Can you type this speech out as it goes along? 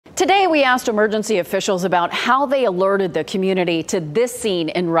Today, we asked emergency officials about how they alerted the community to this scene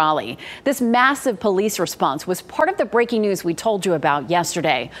in Raleigh. This massive police response was part of the breaking news we told you about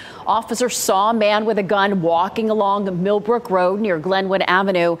yesterday. Officers saw a man with a gun walking along Millbrook Road near Glenwood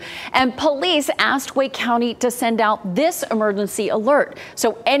Avenue, and police asked Wake County to send out this emergency alert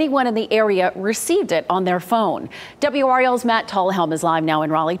so anyone in the area received it on their phone. WRAL's Matt Tallhelm is live now in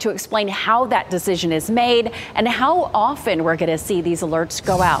Raleigh to explain how that decision is made and how often we're going to see these alerts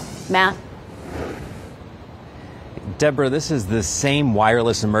go out. Matt? Deborah, this is the same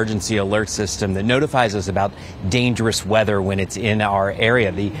wireless emergency alert system that notifies us about dangerous weather when it's in our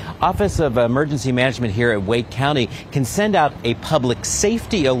area. The Office of Emergency Management here at Wake County can send out a public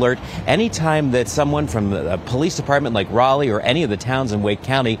safety alert anytime that someone from a police department like Raleigh or any of the towns in Wake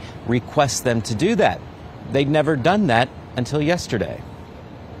County requests them to do that. They'd never done that until yesterday.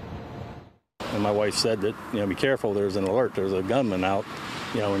 And my wife said that, be careful, there's an alert, there's a gunman out,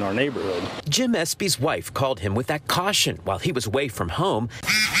 in our neighborhood. Jim Espy's wife called him with that caution while he was away from home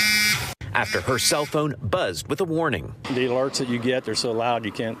after her cell phone buzzed with a warning. The alerts that you get, they're so loud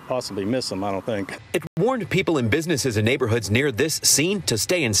you can't possibly miss them, I don't think. It warned people in businesses and neighborhoods near this scene to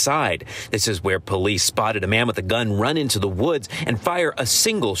stay inside. This is where police spotted a man with a gun run into the woods and fire a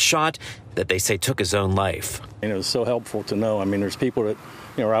single shot that they say took his own life. And it was so helpful to know. There's people that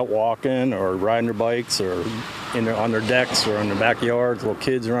are out walking or riding their bikes or on their decks or in their backyards, little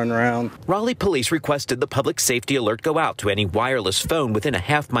kids running around. Raleigh police requested the public safety alert go out to any wireless phone within a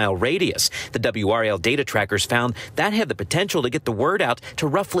half-mile radius. The WRAL data trackers found that had the potential to get the word out to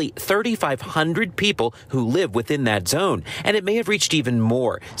roughly 3,500 people who live within that zone. And it may have reached even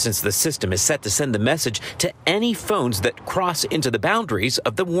more, since the system is set to send the message to any phones that cross into the boundaries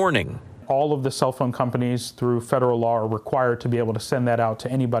of the warning. All of the cell phone companies through federal law are required to be able to send that out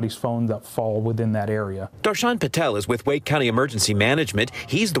to anybody's phone that fall within that area. Darshan Patel is with Wake County Emergency Management.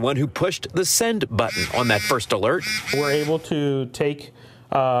 He's the one who pushed the send button on that first alert. We're able to take,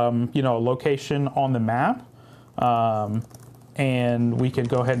 a location on the map, and we can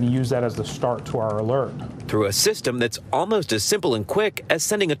go ahead and use that as the start to our alert. Through a system that's almost as simple and quick as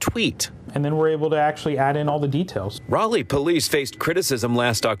sending a tweet. And then we're able to actually add in all the details. Raleigh police faced criticism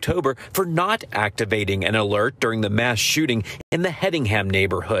last October for not activating an alert during the mass shooting in the Hedingham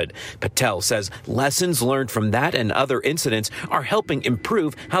neighborhood. Patel says lessons learned from that and other incidents are helping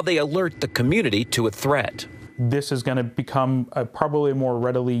improve how they alert the community to a threat. This is going to become probably a more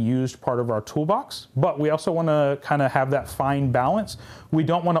readily used part of our toolbox, but we also want to kind of have that fine balance. We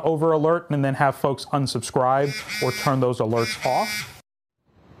don't want to over alert and then have folks unsubscribe or turn those alerts off.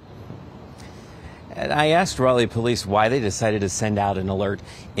 And I asked Raleigh police why they decided to send out an alert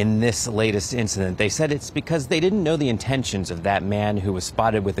in this latest incident. They said it's because they didn't know the intentions of that man who was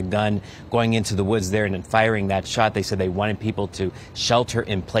spotted with a gun going into the woods there and then firing that shot. They said they wanted people to shelter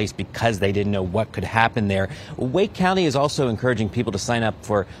in place because they didn't know what could happen there. Wake County is also encouraging people to sign up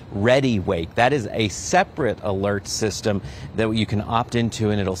for Ready Wake. That is a separate alert system that you can opt into,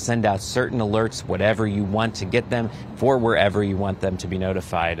 and it'll send out certain alerts, whatever you want to get them for wherever you want them to be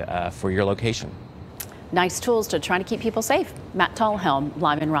notified for your location. Nice tools to try to keep people safe. Matt Tallhelm,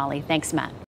 live in Raleigh. Thanks, Matt.